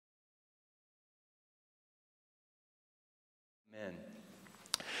Amém.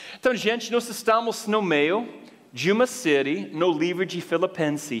 Então, gente, nós estamos no meio de uma série no livro de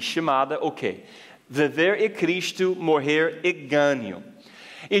Filipenses chamada o quê? Viver é Cristo, Morrer é Ganho.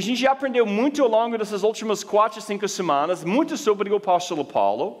 E a gente já aprendeu muito ao longo dessas últimas 4 ou 5 semanas, muito sobre o apóstolo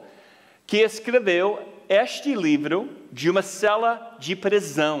Paulo, que escreveu este livro de uma cela de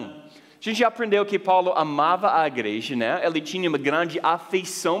prisão. A gente já aprendeu que Paulo amava a igreja, né? Ele tinha uma grande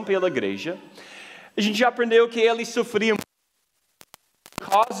afeição pela igreja. A gente já aprendeu que ele sofria por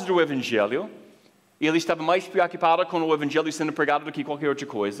causa do evangelho. E ele estava mais preocupado com o evangelho sendo pregado do que qualquer outra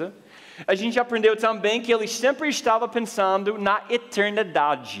coisa. A gente aprendeu também que ele sempre estava pensando na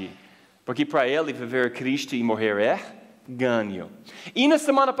eternidade. Porque para ele viver Cristo e morrer é ganho. E na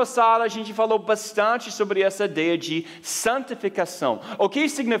semana passada a gente falou bastante sobre essa ideia de santificação. O que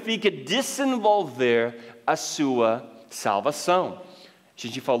significa desenvolver a sua salvação. A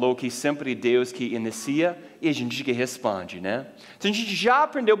gente falou que sempre é Deus que inicia e a gente que responde, né? Então a gente já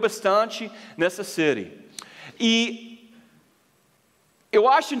aprendeu bastante nessa série. E eu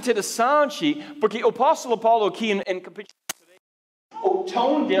acho interessante, porque o apóstolo Paulo aqui em capítulo 3, o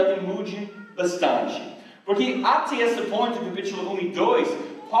tom dele muda bastante. Porque até esse ponto, no capítulo 1 e 2,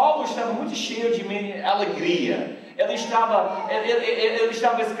 Paulo estava muito cheio de alegria. Ele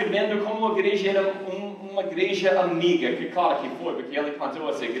estava escrevendo como a igreja era uma igreja amiga, que claro que foi, porque ele plantou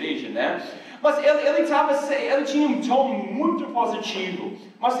essa igreja, né? Mas ele tinha um tom muito positivo.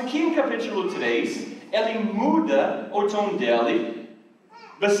 Mas aqui no capítulo 3, ele muda o tom dele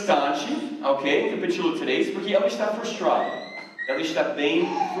bastante, ok? Capítulo 3, porque ele está frustrado. Ele está bem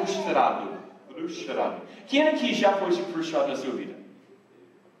frustrado. Quem aqui já foi frustrado na sua vida?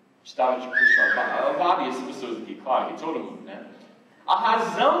 Estava frustrado. Várias pessoas aqui, claro, que todo mundo, né? A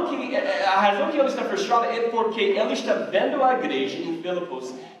razão que ele está frustrado é porque ele está vendo a igreja em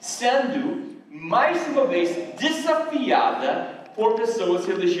Filipos sendo, mais uma vez, desafiada por pessoas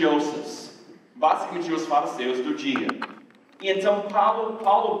religiosas. Basicamente, os fariseus do dia. E então,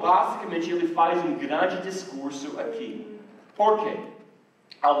 Paulo basicamente, ele faz um grande discurso aqui. Por quê?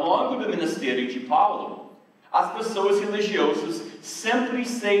 Ao longo do ministério de Paulo, as pessoas religiosas sempre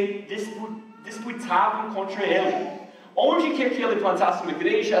se disputavam contra ele. Onde quer que ele plantasse uma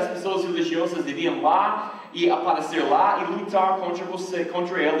igreja, as pessoas religiosas iriam lá e aparecer lá e lutar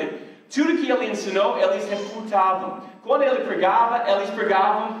contra ele. Tudo que ele ensinou, eles refutavam. Quando ele pregava, eles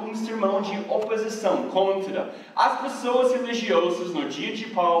pregavam um sermão de oposição contra. As pessoas religiosas no dia de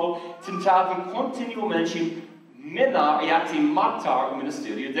Paulo tentavam continuamente minar e até matar o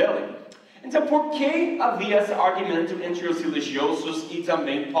ministério dele. Então, por que havia esse argumento entre os religiosos e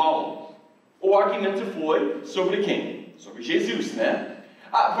também Paulo? O argumento foi sobre quem? Sobre Jesus, né?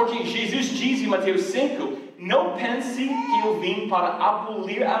 Porque Jesus diz em Mateus 5, não pense que eu vim para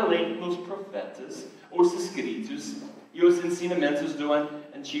abolir a lei dos profetas, os escritos e os ensinamentos do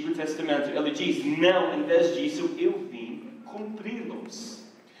Antigo Testamento. Ele diz, não, em vez disso, eu vim cumpri-los.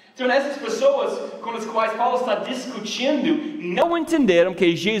 Então, essas pessoas com as quais Paulo está discutindo não entenderam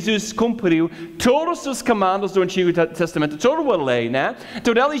que Jesus cumpriu todos os comandos do Antigo Testamento, toda a lei, né?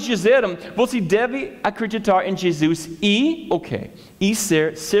 Então, eles disseram, você deve acreditar em Jesus e, e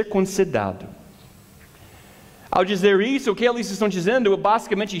ser circuncidado. Ao dizer isso, o que eles estão dizendo é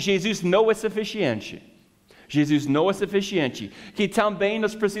basicamente Jesus não é suficiente. Jesus não é suficiente. Que também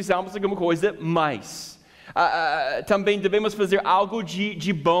nós precisamos de alguma coisa mais. Também devemos fazer algo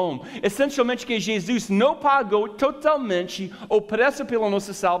de bom. Essencialmente que Jesus não pagou totalmente o preço pela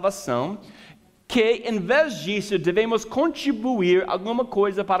nossa salvação, que em vez disso devemos contribuir alguma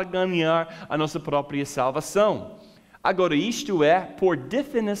coisa para ganhar a nossa própria salvação. Agora, isto é, por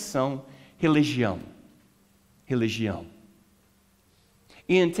definição, religião.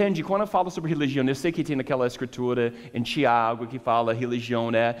 E entende, quando eu falo sobre religião, eu sei que tem aquela escritura em Tiago que fala religião,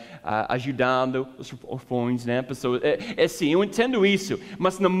 né, ajudando os órfãos, né, pessoas. Sim, eu entendo isso,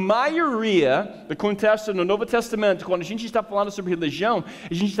 mas na maioria do contexto no Novo Testamento, quando a gente está falando sobre religião,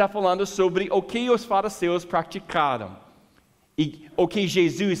 a gente está falando sobre o que os fariseus praticaram. E o que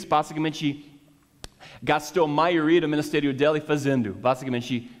Jesus, basicamente, gastou a maioria do ministério dele fazendo,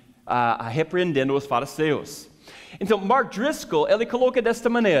 basicamente, repreendendo os fariseus. Então, Mark Driscoll, ele coloca desta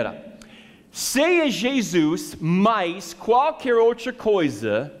maneira: se Jesus mais qualquer outra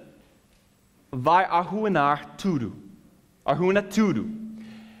coisa, vai arruinar tudo. Arruina tudo.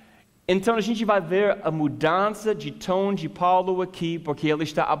 Então, a gente vai ver a mudança de tom de Paulo aqui, porque ele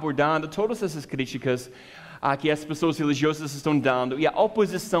está abordando todas essas críticas que as pessoas religiosas estão dando, e a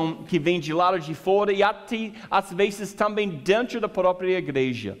oposição que vem de lado de fora, e até, às vezes, também dentro da própria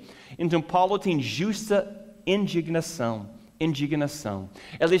igreja. Então, Paulo tem justa indignação indignação.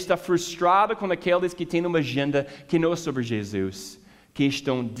 Ela está frustrada com aqueles que têm uma agenda que não é sobre Jesus, que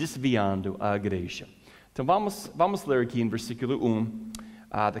estão desviando a igreja. Então vamos ler aqui em versículo 1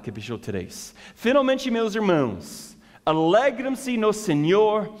 do capítulo 3. Finalmente, meus irmãos, alegrem-se no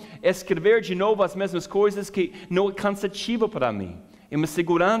Senhor. Escrever de novo as mesmas coisas que não é cansativo para mim, é uma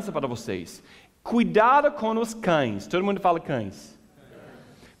segurança para vocês. Cuidado com os cães. Todo mundo fala cães.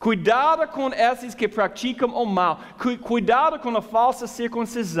 Cuidado com esses que praticam o mal. Cuidado com a falsa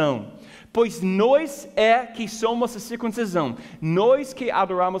circuncisão. Pois nós que somos a circuncisão. Nós que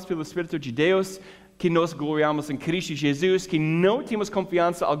adoramos pelo Espírito de Deus, que nos gloriamos em Cristo Jesus, que não temos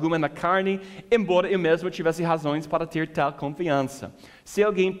confiança alguma na carne, embora eu mesmo tivesse razões para ter tal confiança. Se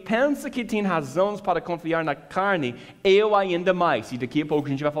alguém pensa que tem razões para confiar na carne, eu ainda mais. E daqui a pouco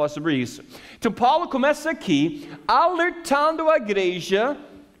a gente vai falar sobre isso. Então Paulo começa aqui, alertando a igreja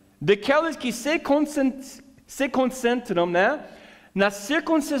daqueles que se concentram, na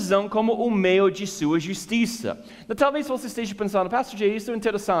circuncisão como o meio de sua justiça. Talvez você esteja pensando, pastor Jay, isso é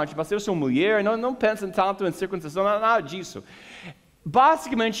interessante, mas eu sou mulher, não pensam tanto em circuncisão, nada disso.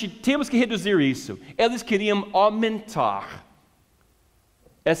 Basicamente, temos que reduzir isso. Eles queriam aumentar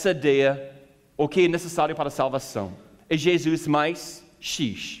essa ideia, o que é necessário para a salvação. É Jesus mais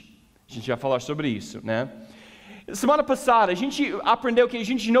X. A gente vai falar sobre isso, Semana passada, a gente aprendeu que a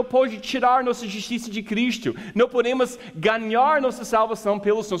gente não pode tirar nossa justiça de Cristo. Não podemos ganhar nossa salvação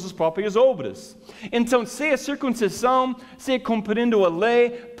pelas nossas próprias obras. Então, se é circuncisão, se é cumprindo a lei,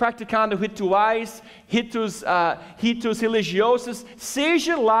 praticando ritos religiosos,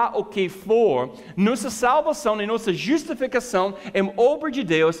 seja lá o que for, nossa salvação e nossa justificação é obra de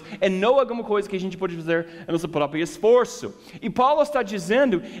Deus, e não alguma coisa que a gente pode fazer em nosso próprio esforço. E Paulo está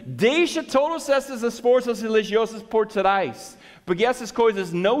dizendo, deixa todos esses esforços religiosos por trás, porque essas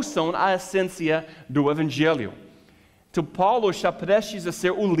coisas não são a essência do Evangelho. Então Paulo está prestes a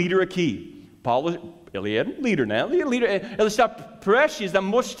ser o líder aqui. Paulo, ele é um líder, Ele está prestes a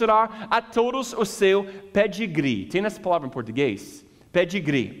mostrar a todos o seu pedigree. Tem essa palavra em português?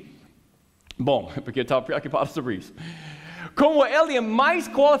 Pedigree. Bom, porque eu estava preocupado sobre isso. Como ele é mais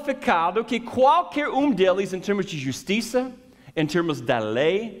qualificado que qualquer um deles em termos de justiça, em termos da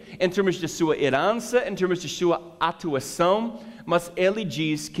lei, em termos de sua herança, em termos de sua atuação, mas ele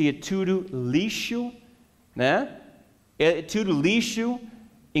diz que é tudo lixo, É tudo lixo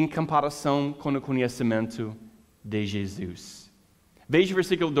em comparação com o conhecimento de Jesus. Veja o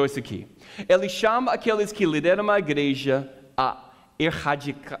versículo 2 aqui. Ele chama aqueles que lideram a igreja a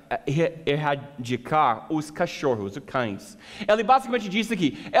erradicar os cachorros, os cães. Ele basicamente diz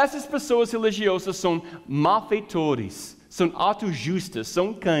aqui, essas pessoas religiosas são malfeitores, são autojustas,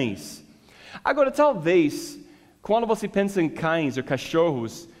 são cães. Agora, talvez, quando você pensa em cães ou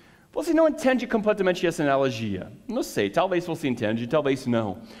cachorros, você não entende completamente essa analogia. Não sei, talvez você entenda, talvez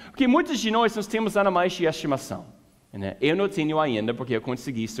não. Porque muitos de nós temos animais de estimação. Eu não tenho ainda, porque eu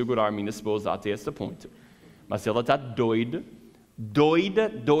consegui segurar minha esposa até esse ponto. Mas ela está doida.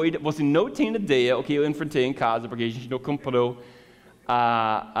 Você não tem ideia o que eu enfrentei em casa, porque a gente não comprou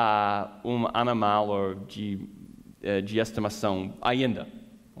um animal de estimação ainda,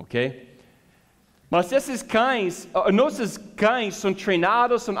 ok? Mas esses cães, nossos cães são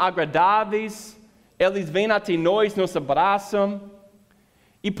treinados, são agradáveis, eles vêm até nós, nos abraçam.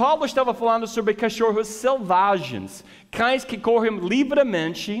 E Paulo estava falando sobre cachorros selvagens, cães que correm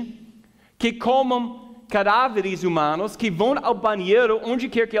livremente, que comem cadáveres humanos, que vão ao banheiro onde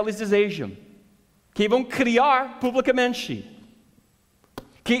quer que eles desejam, que vão criar publicamente,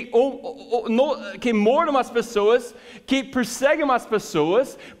 que mordam as pessoas, que perseguem as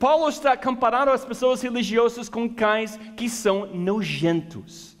pessoas. Paulo está comparando as pessoas religiosas com cães que são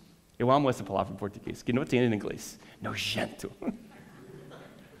nojentos. Eu amo essa palavra em português, que não tem em inglês. Nojento.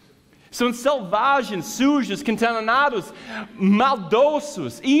 São selvagens, sujos, contaminados,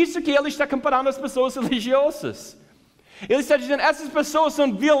 maldosos. E isso que ele está comparando as pessoas religiosas. Ele está dizendo, essas pessoas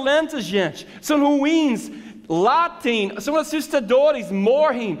são violentas, gente. São ruins, latem, são assustadores,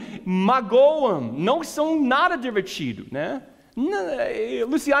 morrem, magoam. Não são nada divertido,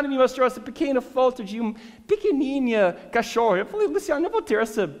 Luciano me mostrou essa pequena foto de um pequenininha cachorro. Eu falei, Luciano, não vou ter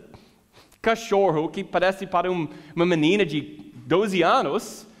esse cachorro que parece para uma menina de 12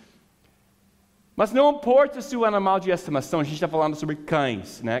 anos. Mas não importa o seu animal de estimação, a gente está falando sobre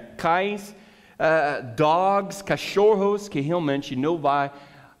cães, Cães, dogs, cachorros, que realmente não vai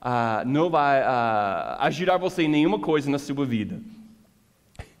ajudar você em nenhuma coisa na sua vida.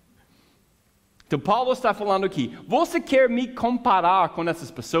 Então Paulo está falando aqui, você quer me comparar com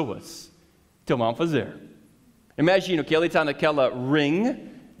essas pessoas? Então vamos fazer. Imagina que ele está naquela ring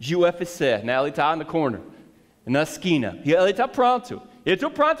de UFC, Ele está no corner. na esquina. E ele está pronto. Eu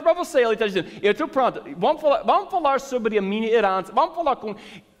estou pronto para você. Ele está dizendo, eu estou pronto. Vamos falar sobre a minha herança. Vamos falar com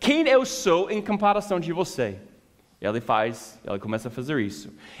quem eu sou em comparação de você. Ele começa a fazer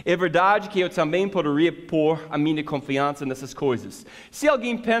isso. É verdade que eu também poderia pôr a minha confiança nessas coisas. Se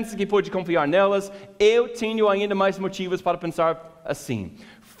alguém pensa que pode confiar nelas, eu tenho ainda mais motivos para pensar assim.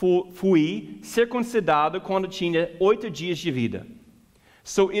 Fui circuncidado quando tinha 8 dias de vida.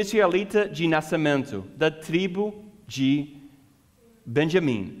 Sou israelita de nascimento, da tribo de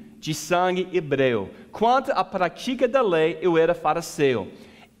Benjamim, de sangue hebreu. Quanto à prática da lei, eu era fariseu.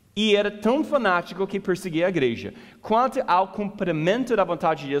 E era tão fanático que perseguia a igreja. Quanto ao cumprimento da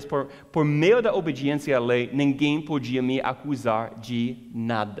vontade de Deus por meio da obediência à lei, ninguém podia me acusar de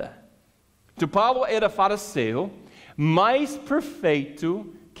nada. Então Paulo era fariseu mais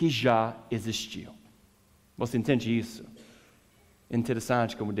perfeito que já existiu. Você entende isso? É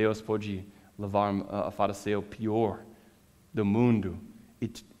interessante como Deus pode levar a fariseu pior do mundo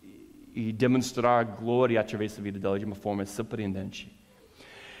e demonstrar glória através da vida dele de uma forma surpreendente.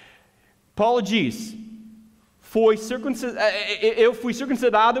 Paulo diz, eu fui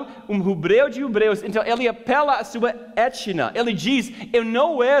circuncidado, um hebreu de hebreus. Então ele apela à sua etnia. Ele diz, eu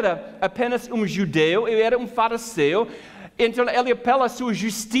não era apenas um judeu, eu era um fariseu. Então ele apela à sua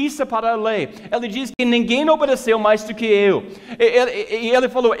justiça para a lei. Ele diz que ninguém obedeceu mais do que eu. Ele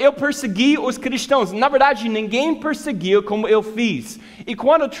falou, eu persegui os cristãos. Na verdade, ninguém perseguiu como eu fiz. E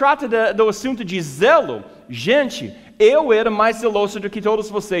quando trata do assunto de zelo, gente, eu era mais zeloso do que todos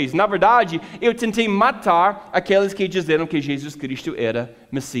vocês. Na verdade, eu tentei matar aqueles que disseram que Jesus Cristo era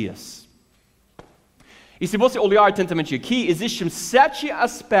Messias. E se você olhar atentamente aqui, existem 7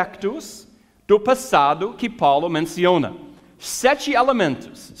 aspectos do passado que Paulo menciona. 7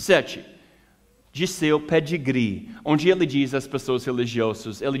 elementos, 7, de seu pedigree, onde ele diz às pessoas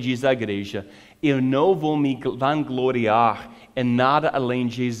religiosas, ele diz à igreja, eu não vou me vangloriar em nada além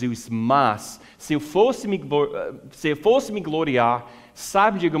de Jesus, mas se eu fosse me gloriar,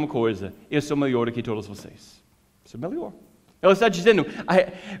 sabe de alguma coisa, eu sou melhor do que todos vocês. Sou melhor. Ele está dizendo,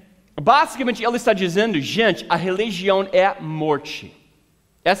 basicamente ele está dizendo, gente, a religião é morte.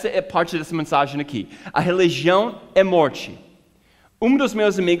 Essa é parte dessa mensagem aqui. A religião é morte. Um dos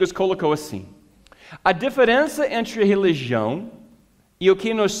meus amigos colocou assim, a diferença entre a religião e o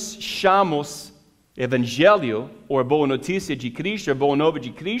que nós chamamos Evangelho, ou a boa notícia de Cristo, a boa nova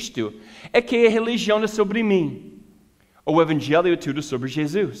de Cristo, é que a religião é sobre mim. O Evangelho é tudo sobre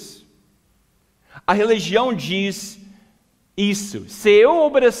Jesus. A religião diz isso. Se eu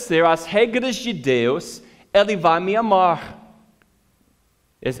obedecer às regras de Deus, Ele vai me amar.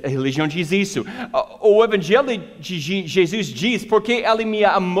 A religião diz isso. O Evangelho de Jesus diz, porque Ele me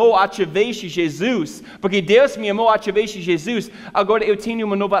amou através de Jesus, porque Deus me amou através de Jesus, agora eu tenho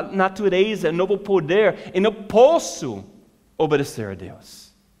uma nova natureza, um novo poder, e não posso obedecer a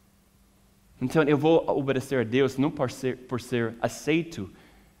Deus. Então eu vou obedecer a Deus não por ser aceito,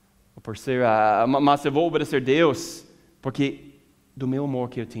 mas eu vou obedecer a Deus porque do meu amor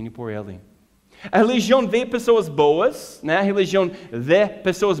que eu tenho por Ele. A religião vê pessoas boas, né? A religião vê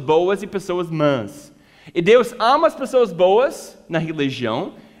pessoas boas e pessoas más. E Deus ama as pessoas boas na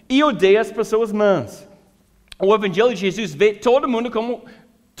religião e odeia as pessoas más. O Evangelho de Jesus vê todo mundo como...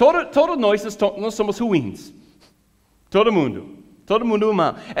 Todos nós somos ruins. Todo mundo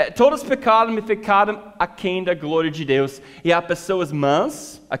humano. Todos pecaram e ficaram aquém da glória de Deus. E há pessoas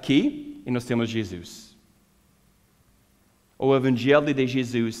más aqui e nós temos Jesus. O Evangelho de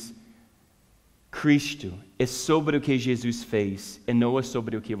Jesus, Cristo, é sobre o que Jesus fez e não é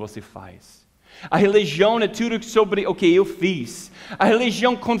sobre o que você faz. A religião é tudo sobre o que eu fiz. A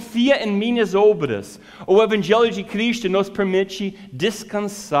religião confia em minhas obras. O Evangelho de Cristo nos permite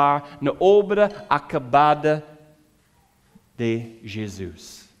descansar na obra acabada de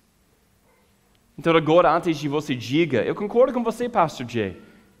Jesus. Então agora, antes de você diga, eu concordo com você, Pastor Jay.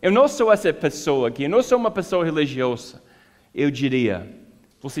 Eu não sou essa pessoa aqui, eu não sou uma pessoa religiosa. Eu diria,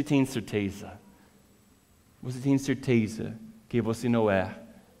 você tem certeza? Você tem certeza que você não é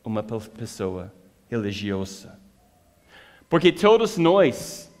uma pessoa religiosa? Porque todos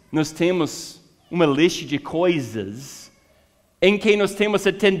nós temos uma lista de coisas em que nós temos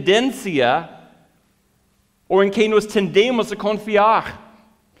a tendência ou em que nós tendemos a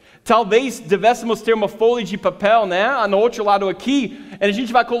confiar. Talvez devêssemos ter uma folha de papel, né? No outro lado aqui, e a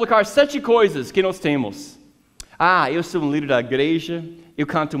gente vai colocar 7 coisas que nós temos. Eu sou um líder da igreja, eu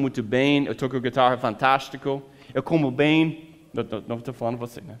canto muito bem, eu toco guitarra fantástico, eu como bem, não estou falando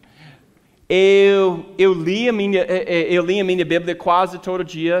você, né? Eu li a minha Bíblia quase todo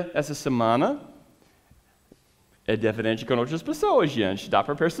dia essa semana. é diferente com outras pessoas, gente. Dá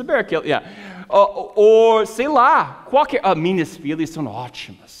para perceber que... Ou, sei lá, minhas filhas são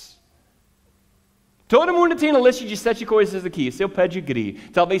ótimas. Todo mundo tem uma lista de 7 coisas aqui, seu pedigree.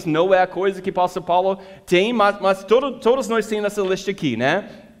 Talvez não é a coisa que o apóstolo Paulo tem, mas todos nós temos essa lista aqui, né?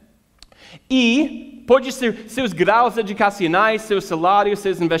 E pode ser seus graus educacionais, seus salários,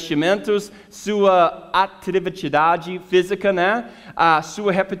 seus investimentos, sua atividade física, né? A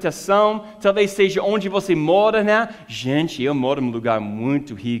sua reputação, talvez seja onde você mora, né? Gente, eu moro num lugar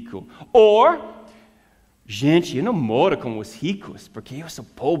muito rico. Ou, gente, eu não moro com os ricos, porque eu sou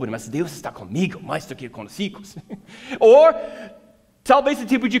pobre, mas Deus está comigo mais do que com os ricos. Ou, talvez o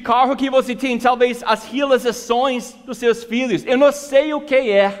tipo de carro que você tem, talvez as realizações dos seus filhos. Eu não sei o que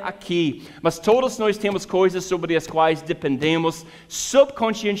é aqui, mas todos nós temos coisas sobre as quais dependemos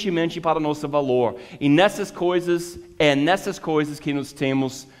subconscientemente para o nosso valor. E nessas coisas que nós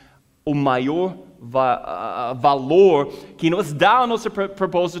temos o maior valor, que nos dá o nosso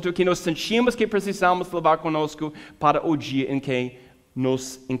propósito, que nós sentimos que precisamos levar conosco para o dia em que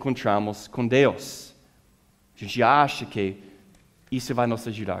nos encontramos com Deus. A gente acha que isso vai nos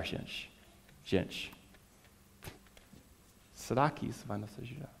ajudar, gente. Gente, será que isso vai nos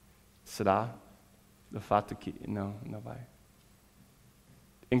ajudar? Será do fato que não vai?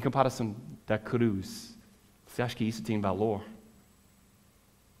 Em comparação da cruz, você acha que isso tem valor?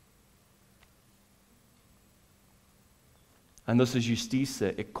 A nossa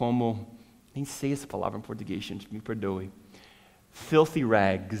justiça é como, nem sei essa palavra em português, gente, me perdoe. Filthy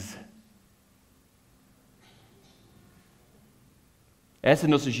rags. Essa é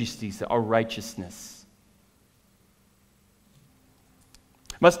a nossa justiça, our righteousness.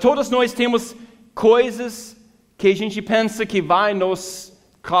 Mas todos nós temos coisas que a gente pensa que vai nos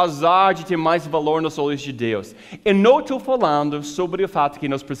causar de ter mais valor nos olhos de Deus. Eu não estou falando sobre o fato que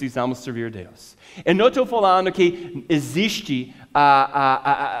nós precisamos servir a Deus. Eu não estou falando que existe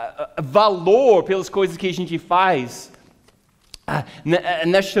valor pelas coisas que a gente faz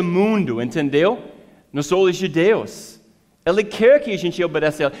neste mundo, entendeu? Nos olhos de Deus. Ele quer que a gente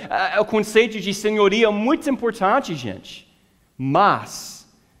obedeça a Ele. O conceito de senhoria é muito importante, gente. Mas,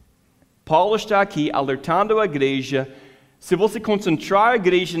 Paulo está aqui alertando a igreja, se você concentrar a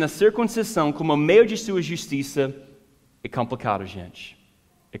igreja na circuncisão como meio de sua justiça, é complicado, gente.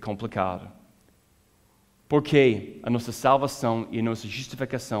 É complicado. Porque a nossa salvação e a nossa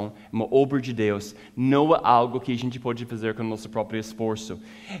justificação é uma obra de Deus, não é algo que a gente pode fazer com o nosso próprio esforço.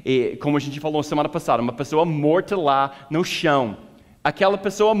 E, como a gente falou semana passada, uma pessoa morta lá no chão, aquela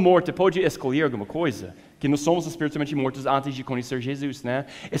pessoa morta pode escolher alguma coisa? Que nós somos espiritualmente mortos antes de conhecer Jesus, né?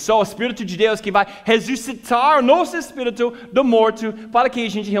 É só o Espírito de Deus que vai ressuscitar o nosso espírito do morto para que a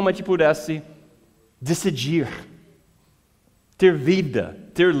gente realmente pudesse decidir, ter vida,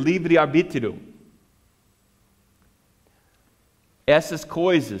 ter livre-arbítrio. Essas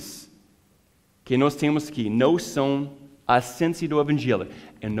coisas que nós temos aqui não são a essência do Evangelho.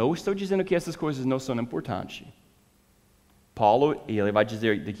 Eu não estou dizendo que essas coisas não são importantes. Paulo, ele vai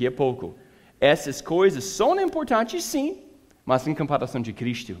dizer daqui a pouco, essas coisas são importantes sim, mas em comparação de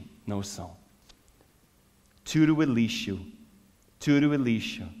Cristo, não são. Tudo é lixo. Tudo é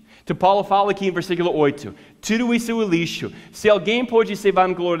lixo. Então Paulo fala aqui em versículo 8, tudo isso é lixo. Se alguém pode se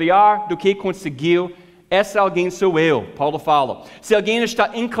vangloriar do que conseguiu, esse alguém sou eu, Paulo fala. Se alguém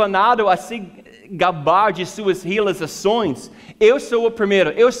está inclinado a se gabar de suas realizações, eu sou o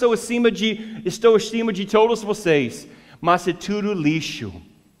primeiro, estou acima de todos vocês. Mas é tudo lixo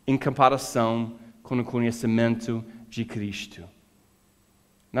em comparação com o conhecimento de Cristo.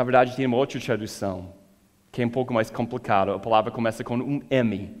 Na verdade, tem uma outra tradução, que é um pouco mais complicada. A palavra começa com um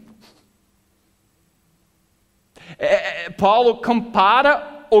M. Paulo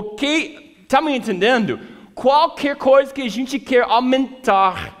compara o que... Está me entendendo? Qualquer coisa que a gente quer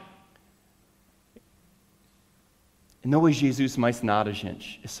aumentar. Não é Jesus mais nada,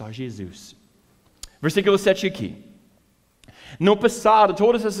 gente. É só Jesus. Versículo 7 aqui. No passado,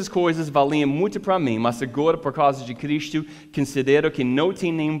 todas essas coisas valiam muito para mim, mas agora, por causa de Cristo, considero que não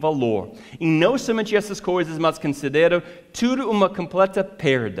tem nenhum valor. E não somente essas coisas, mas considero tudo uma completa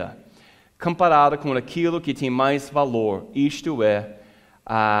perda, comparado com aquilo que tem mais valor, isto é,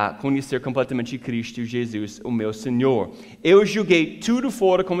 a conhecer completamente Cristo Jesus, o meu Senhor. Eu julguei tudo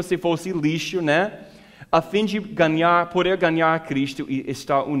fora como se fosse lixo, né? A fim de poder ganhar Cristo e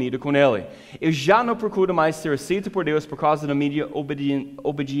estar unido com Ele. Eu já não procuro mais ser aceito por Deus por causa da minha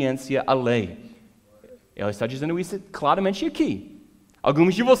obediência à lei. Ele está dizendo isso claramente aqui.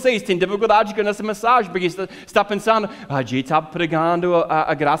 Alguns de vocês têm dificuldade com essa mensagem, porque está pensando, Jay está pregando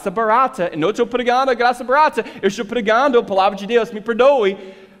a graça barata. Eu não estou pregando a graça barata, eu estou pregando a palavra de Deus, me perdoe.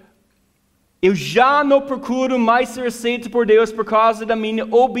 Eu já não procuro mais ser aceito por Deus por causa da minha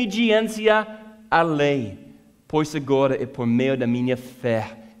obediência à lei, pois agora é por meio da minha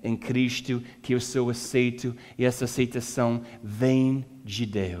fé em Cristo que eu sou aceito, e essa aceitação vem de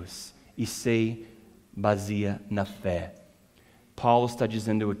Deus e se baseia na fé. Paulo está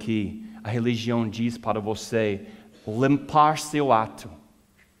dizendo aqui, a religião diz para você limpar seu ato.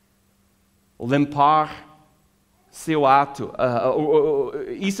 Limpar seu ato.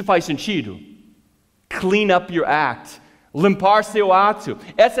 Isso faz sentido? Clean up your act. Limpar seu ato.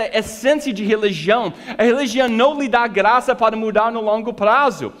 Essa é a essência de religião. A religião não lhe dá graça para mudar no longo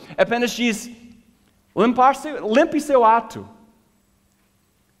prazo. Apenas diz, limpe seu ato.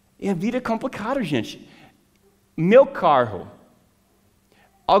 E a vida é complicada, gente. Meu carro.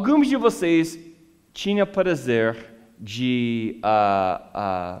 Alguns de vocês tinham prazer de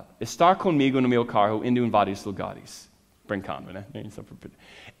estar comigo no meu carro, indo em vários lugares. Brincando, né?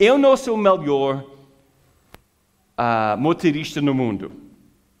 Eu não sou o melhor motorista no mundo,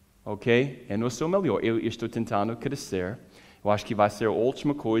 ok? Eu não sou o melhor, eu estou tentando crescer. Eu acho que vai ser a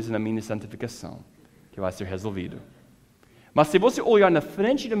última coisa na minha santificação, que vai ser resolvido. Mas se você olhar na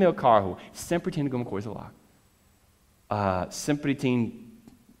frente do meu carro, sempre tem alguma coisa lá. Sempre tem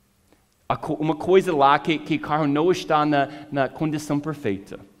uma coisa lá que o carro não está na condição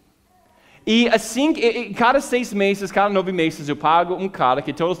perfeita. E assim, cada 6 meses, cada 9 meses, eu pago um cara,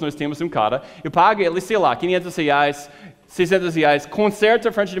 que todos nós temos um cara, eu pago ele, sei lá, R$500, R$600, conserto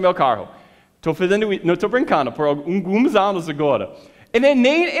a frente do meu carro. Estou fazendo isso, não estou brincando, por alguns anos agora. E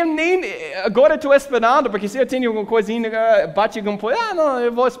agora estou esperando, porque se eu tenho alguma coisinha, bate alguma coisa, não,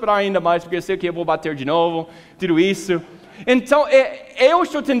 eu vou esperar ainda mais, porque eu sei que eu vou bater de novo, tudo isso. Então, eu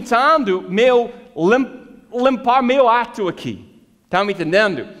estou tentando limpar meu ato aqui. Está me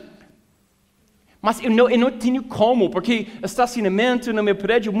entendendo? Mas eu não tenho como, porque o estacionamento no meu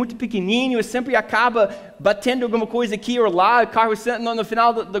prédio é muito pequenininho, e sempre acaba batendo alguma coisa aqui ou lá, o carro, no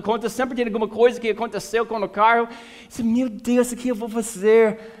final da conta, sempre tem alguma coisa que aconteceu com o carro. E, meu Deus, o que eu vou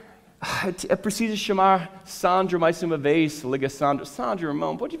fazer? É preciso chamar Sandro mais uma vez, liga Sandro. Sandro,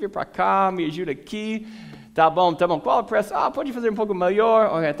 irmão, pode vir para cá, me ajuda aqui. Tá bom. Qual é o preço? Pode fazer um pouco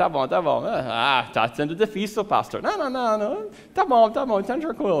melhor? Ok, tá bom. Tá sendo difícil, pastor. Não. Tá bom, tá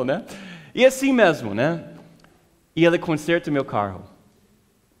tranquilo, né? E assim mesmo, né? E ele conserta o meu carro.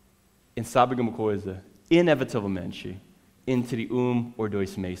 E sabe alguma coisa? Inevitavelmente, entre 1 ou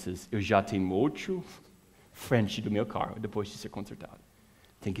 2 meses, eu já tenho outro frente do meu carro, depois de ser consertado.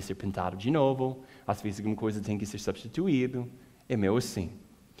 Tem que ser pintado de novo, às vezes alguma coisa tem que ser substituído. É meu assim.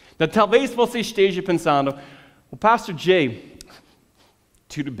 Então, talvez você esteja pensando, o pastor Jay,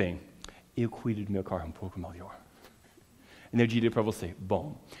 tudo bem, eu cuido do meu carro um pouco melhor. E eu diria para você,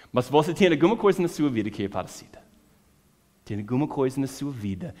 bom, mas você tem alguma coisa na sua vida que é parecida. Tem alguma coisa na sua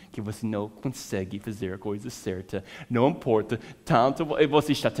vida que você não consegue fazer a coisa certa. Não importa, tanto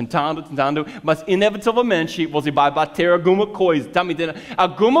você está tentando, mas inevitavelmente você vai bater alguma coisa. Tá me entendendo?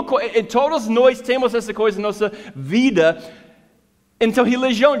 Alguma coisa, e todos nós temos essa coisa na nossa vida. Então,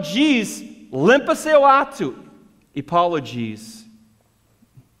 religião diz, limpa seu ato. E Paulo diz,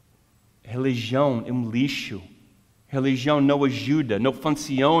 religião é um lixo. Religião não ajuda, não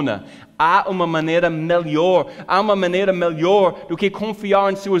funciona. Há uma maneira melhor do que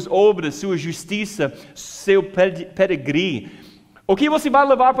confiar em suas obras, sua justiça, seu pedigree. O que você vai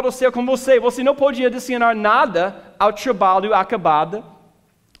levar para o céu com você? Você não pode adicionar nada ao trabalho acabado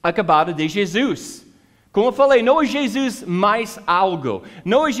de Jesus. Como eu falei, não é Jesus mais algo,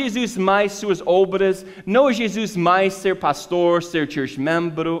 não é Jesus mais suas obras, não é Jesus mais ser pastor, ser church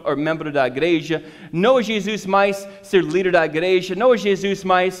member, ou membro da igreja, não é Jesus mais ser líder da igreja, não é Jesus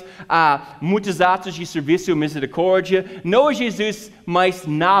mais muitos atos de serviço e misericórdia, não é Jesus mais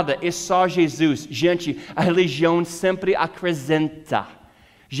nada, é só Jesus. Gente, a religião sempre acrescenta,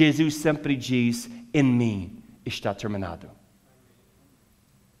 Jesus sempre diz, em mim está terminado.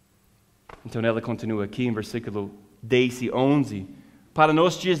 Então ela continua aqui em versículo 10 e 11, para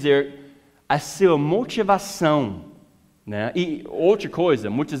nos dizer a sua motivação, né? E outra coisa,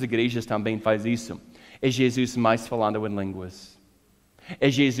 muitas igrejas também fazem isso, é Jesus mais falando em línguas,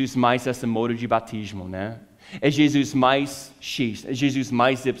 é Jesus mais esse modo de batismo, né? É Jesus mais X, é Jesus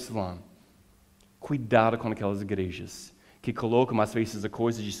mais Y. Cuidado com aquelas igrejas que colocam às vezes a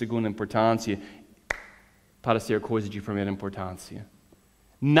coisa de segunda importância para ser coisa de primeira importância.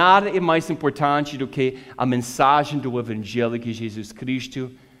 Nada é mais importante do que a mensagem do Evangelho que Jesus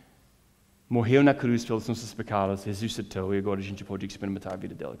Cristo morreu na cruz pelos nossos pecados, ressuscitou e agora a gente pode experimentar a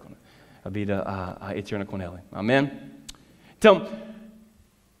vida dele, a vida eterna com ele. Amém? Então,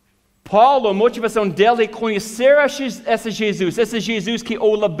 Paulo, a motivação dele é conhecer esse Jesus que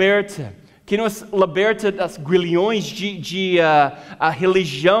o liberta, que nos liberta das grilhões de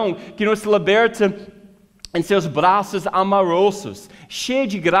religião, que nos liberta em seus braços amorosos, cheio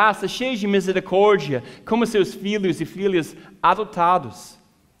de graça, cheio de misericórdia, como seus filhos e filhas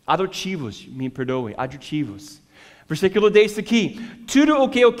adotivos, me perdoe, adotivos. Versículo 10 aqui: tudo o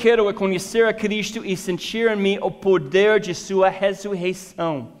que eu quero é conhecer a Cristo e sentir em mim o poder de sua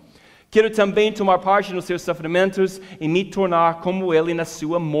ressurreição. Quero também tomar parte nos seus sofrimentos e me tornar como Ele na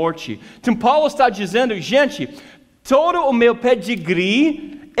sua morte. Então Paulo está dizendo, gente, todo o meu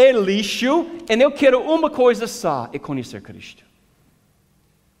pedigree é lixo, e eu quero uma coisa só, é conhecer Cristo.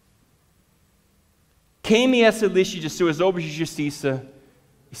 Queime esse lixo de suas obras de justiça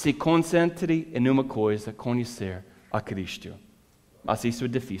e se concentre em uma coisa, conhecer a Cristo. Mas isso é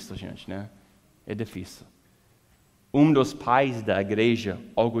difícil, gente, né? É difícil. Um dos pais da igreja,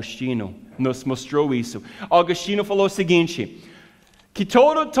 Agostinho, nos mostrou isso. Agostinho falou o seguinte, que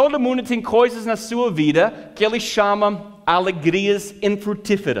todo mundo tem coisas na sua vida que ele chama alegrias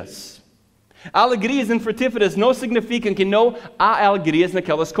infrutíferas. Alegrias infrutíferas não significam que não há alegrias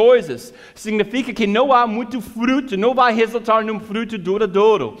naquelas coisas. Significa que não há muito fruto, não vai resultar num fruto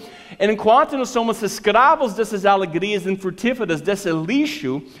duradouro. E enquanto nós somos escravos dessas alegrias infrutíferas, desse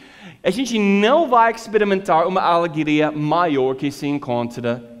lixo, a gente não vai experimentar uma alegria maior que se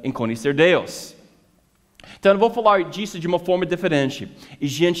encontra em conhecer Deus. Então eu vou falar disso de uma forma diferente. E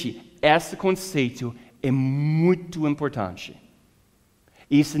gente, esse conceito é muito importante.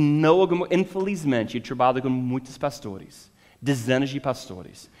 Isso não, infelizmente, eu trabalho com muitos pastores, dezenas de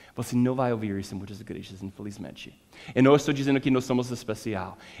pastores. Você não vai ouvir isso em muitas igrejas, infelizmente. Eu não estou dizendo que nós somos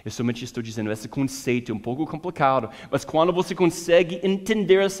especial. Eu somente estou dizendo esse conceito é um pouco complicado. Mas quando você consegue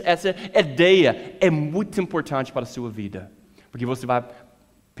entender essa ideia, é muito importante para a sua vida. Porque você vai,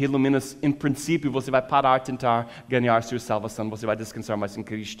 pelo menos em princípio, você vai parar de tentar ganhar sua salvação. Você vai descansar mais em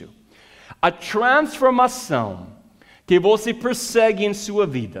Cristo. A transformação que você persegue em sua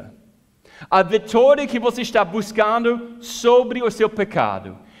vida, a vitória que você está buscando sobre o seu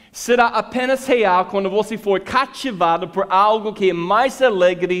pecado, será apenas real quando você for cativado por algo que é mais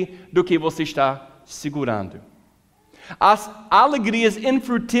alegre do que você está segurando. As alegrias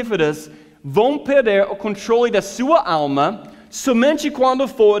infrutíferas vão perder o controle da sua alma somente quando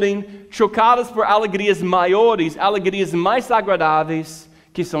forem trocadas por alegrias maiores, alegrias mais agradáveis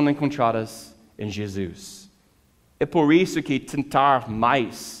que são encontradas em Jesus. É por isso que tentar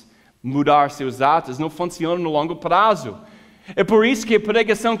mais, mudar seus atos, não funciona no longo prazo. É por isso que a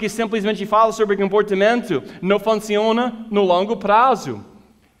pregação que simplesmente fala sobre comportamento não funciona no longo prazo.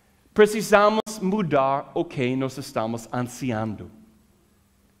 Precisamos mudar o que nós estamos ansiando.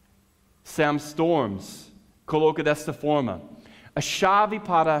 Sam Storms coloca desta forma: a chave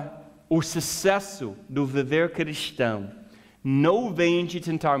para o sucesso do viver cristão não vem de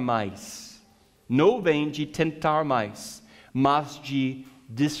tentar mais. Não vem de tentar mais, mas de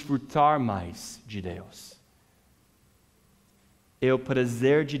desfrutar mais de Deus. É o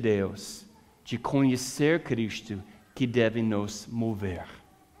prazer de Deus, de conhecer Cristo, que deve nos mover.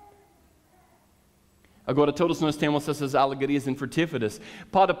 Agora, todos nós temos essas alegrias infrutíferas.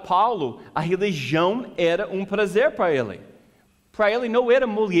 Para Paulo, a religião era um prazer para ele. Para ele não eram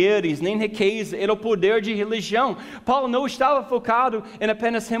mulheres, nem riqueza, era o poder de religião. Paulo não estava focado em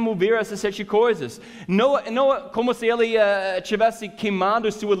apenas remover essas 7 coisas. Não como se ele tivesse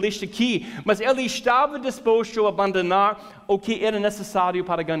queimado sua lista aqui, mas ele estava disposto a abandonar o que era necessário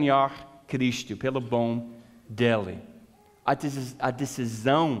para ganhar Cristo, pelo bom dele. A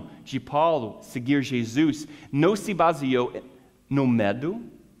decisão de Paulo seguir Jesus não se baseou no medo,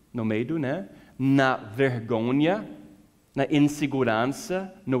 né? Na vergonha, na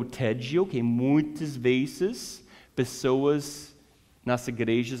insegurança, no tédio, que muitas vezes pessoas nas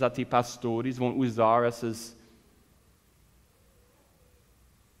igrejas, até pastores, vão usar essas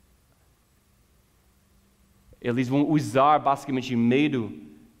eles vão usar basicamente medo,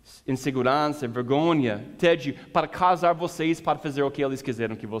 insegurança, vergonha, tédio, para casar vocês, para fazer o que eles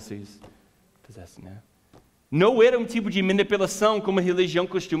quiseram que vocês fizessem, né? Não era um tipo de manipulação como a religião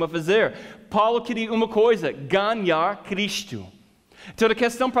costuma fazer. Paulo queria uma coisa: ganhar Cristo. Então a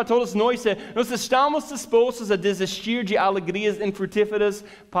questão para todos nós é: nós estamos dispostos a desistir de alegrias infrutíferas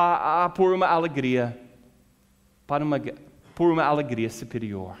por uma alegria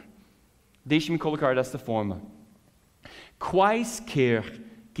superior? Deixe-me colocar desta forma: quaisquer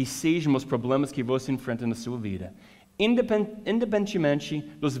que sejam os problemas que você enfrenta na sua vida, independentemente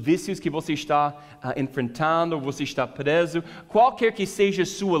dos vícios que você está enfrentando, ou você está preso, qualquer que seja a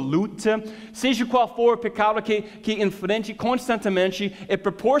sua luta, seja qual for o pecado que enfrente constantemente, é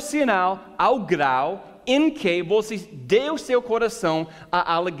proporcional ao grau em que você deu seu coração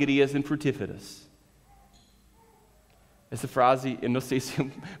a alegrias infrutíferas. Essa frase, eu não sei se eu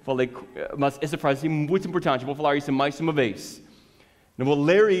falei, mas essa frase é muito importante. Eu vou falar isso mais uma vez. Eu vou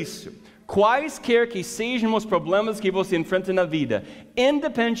ler isso. Quaisquer que sejam os problemas que você enfrenta na vida,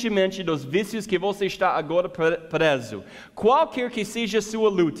 independentemente dos vícios que você está agora preso, qualquer que seja a sua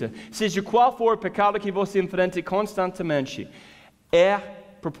luta, seja qual for o pecado que você enfrenta constantemente, é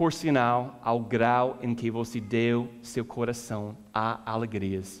proporcional ao grau em que você deu seu coração a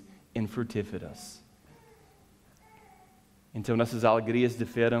alegrias infrutíferas. Então, essas alegrias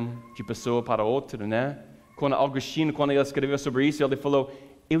diferem de pessoa para outra, né? Quando Agostinho, quando ele escreveu sobre isso, ele falou: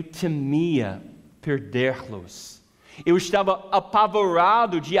 eu temia perdê-los. Eu estava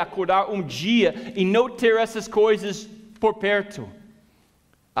apavorado de acordar um dia e não ter essas coisas por perto.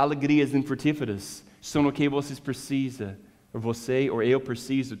 Alegrias infrutíferas são o que vocês precisam, ou você ou eu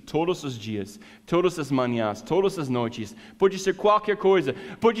preciso, todos os dias, todas as manhãs, todas as noites. Pode ser qualquer coisa,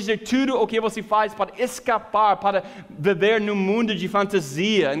 pode ser tudo o que você faz para escapar, para viver num mundo de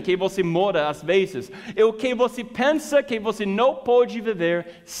fantasia em que você mora às vezes. É o que você pensa que você não pode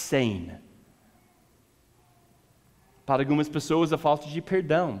viver sem. Para algumas pessoas, a falta de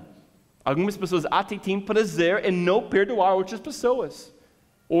perdão. Algumas pessoas até têm prazer em não perdoar outras pessoas,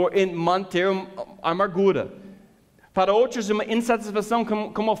 ou em manter a amargura. Para outros, uma insatisfação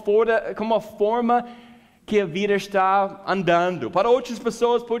como a forma que a vida está andando. Para outras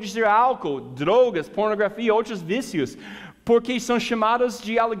pessoas, pode ser álcool, drogas, pornografia, outros vícios, porque são chamados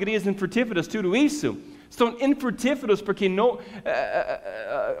de alegrias infrutíferas. Tudo isso são infrutíferos porque não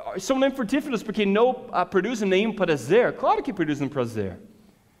produzem nenhum prazer. Claro que produzem prazer.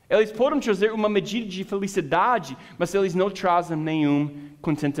 Eles podem trazer uma medida de felicidade, mas eles não trazem nenhum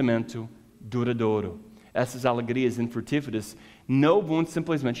contentamento duradouro. Essas alegrias infrutíferas não vão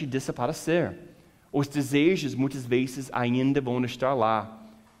simplesmente desaparecer. Os desejos muitas vezes ainda vão estar lá,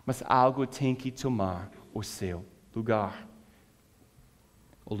 mas algo tem que tomar o seu lugar.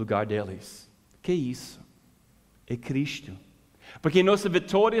 O lugar deles. Que é isso? É Cristo. Porque nossa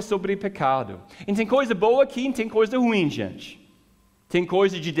vitória é sobre o pecado. E tem coisa boa aqui e tem coisa ruim, gente. Tem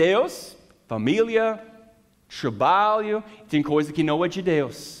coisa de Deus, família, trabalho, tem coisa que não é de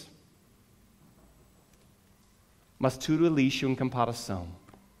Deus. Mas tudo é lixo em comparação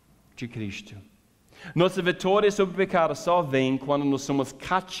de Cristo. Nossa vitória sobre o pecado só vem quando nós somos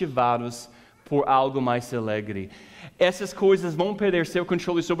cativados por algo mais alegre. Essas coisas vão perder seu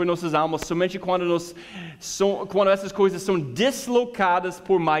controle sobre nossas almas somente quando essas coisas são deslocadas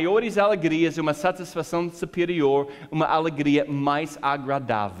por maiores alegrias, uma satisfação superior, uma alegria mais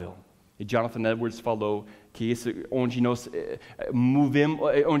agradável. E Jonathan Edwards falou que isso onde nós movemos,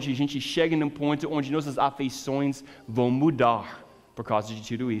 onde a gente chega num ponto onde nossas afeições vão mudar por causa de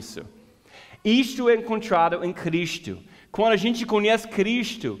tudo isso. Isto é encontrado em Cristo. Quando a gente conhece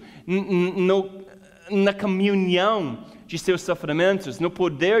Cristo, na comunhão de seus sofrimentos, no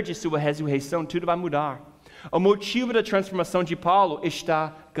poder de sua ressurreição, tudo vai mudar. O motivo da transformação de Paulo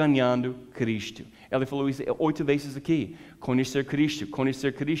está ganhando Cristo. Ele falou isso 8 vezes aqui. Conhecer Cristo,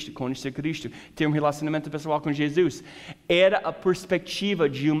 conhecer Cristo, conhecer Cristo. Ter um relacionamento pessoal com Jesus. Era a perspectiva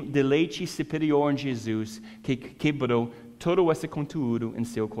de um deleite superior em Jesus que quebrou todo esse conteúdo em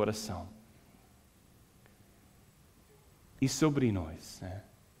seu coração. E sobre nós, né?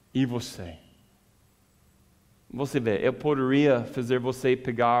 E você? Você vê, eu poderia fazer você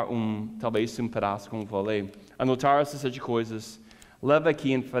pegar talvez um pedaço, como eu falei, anotar essas 7 coisas, leva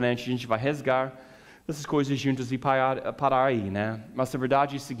aqui em frente, a gente vai rasgar essas coisas juntos e parar aí, né? Mas a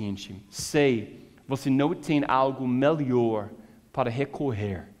verdade é o seguinte: se você não tem algo melhor para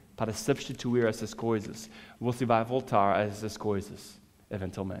recorrer, para substituir essas coisas, você vai voltar a essas coisas,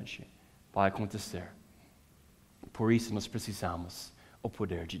 eventualmente. Vai acontecer. Por isso nós precisamos o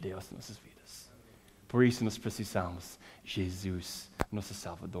poder de Deus em nossas vidas. Por isso nós precisamos Jesus, nosso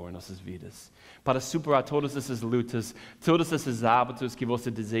Salvador, em nossas vidas. Para superar todas essas lutas, todos esses hábitos que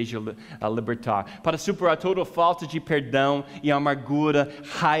você deseja libertar. Para superar toda a falta de perdão e amargura,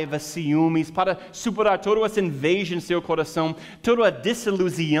 raiva, ciúmes. Para superar toda essa inveja em seu coração. Toda a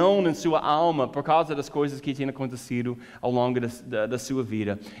desilusão em sua alma por causa das coisas que têm acontecido ao longo da sua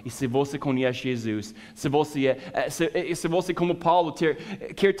vida. E se você conhece Jesus, se você como Paulo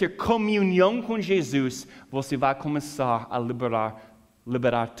quer ter comunhão com Jesus, você vai começar a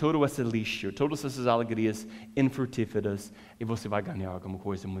liberar todo esse lixo, todas essas alegrias infrutíferas, e você vai ganhar alguma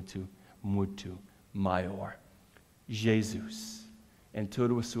coisa muito, muito maior. Jesus, em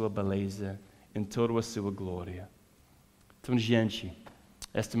toda a sua beleza, em toda a sua glória. Então, gente,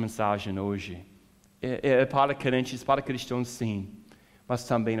 esta mensagem hoje é para crentes, para cristãos, sim, mas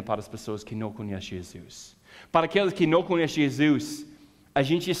também para as pessoas que não conhecem Jesus. Para aqueles que não conhecem Jesus, a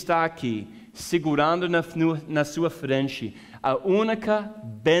gente está aqui, segurando na sua frente a única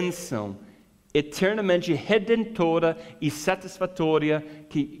bênção eternamente redentora e satisfatória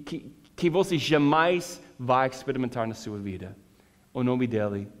que você jamais vai experimentar na sua vida. O nome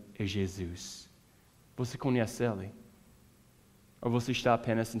dele é Jesus. Você conhece ele? Ou você está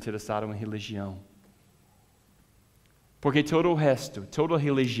apenas interessado em religião? Porque todo o resto, toda a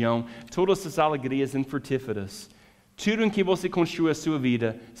religião, todas essas alegrias infrutíferas, tudo em que você construa a sua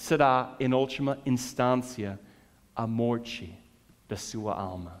vida será, em última instância, a morte da sua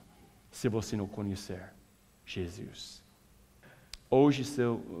alma, se você não conhecer Jesus. Hoje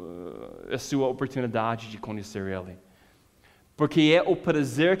é a sua oportunidade de conhecer Ele. Porque é o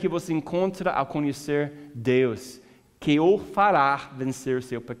prazer que você encontra ao conhecer Deus que o fará vencer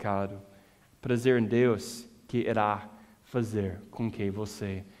seu pecado. Prazer em Deus que irá fazer com que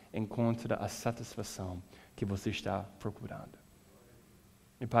você encontre a satisfação que você está procurando.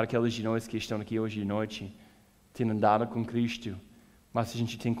 E para aqueles de nós que estão aqui hoje de noite, têm andado com Cristo, mas a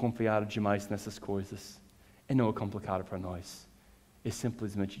gente tem confiado demais nessas coisas. E não é complicado para nós. É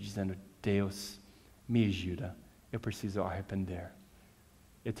simplesmente dizendo, Deus, me ajuda. Eu preciso arrepender.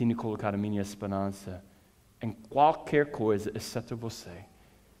 Eu tenho que colocar a minha esperança em qualquer coisa, exceto você.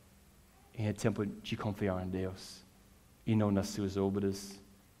 E é tempo de confiar em Deus. E não nas suas obras.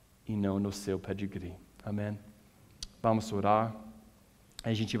 E não no seu pedigree. Amém? Vamos orar.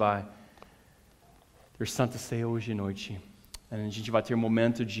 A gente vai ter Santa Ceia hoje à noite. A gente vai ter um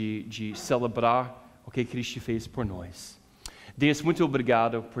momento de celebrar o que Cristo fez por nós. Deus, muito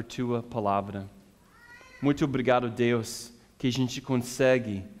obrigado por Tua palavra. Muito obrigado, Deus, que a gente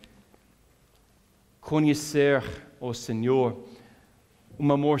consegue conhecer o Senhor,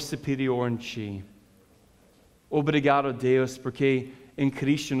 um amor superior em Ti. Obrigado, Deus, porque em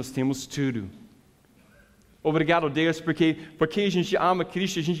Cristo nós temos tudo. Obrigado, Deus, porque a gente ama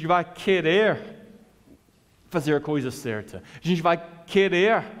Cristo, a gente vai querer fazer a coisa certa. A gente vai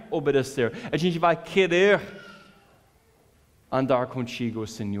querer obedecer. A gente vai querer andar contigo,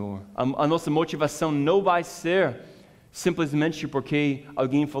 Senhor. A nossa motivação não vai ser simplesmente porque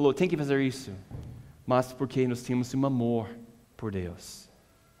alguém falou, tem que fazer isso. Mas porque nós temos um amor por Deus.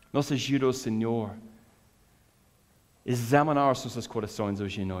 Nos ajuda, Senhor, examinar os nossos corações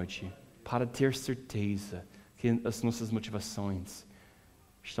hoje à noite, para ter certeza que as nossas motivações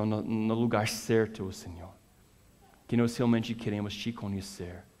estão no lugar certo, Senhor. Que nós realmente queremos Te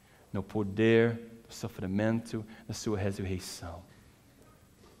conhecer, no poder do sofrimento, na Sua ressurreição.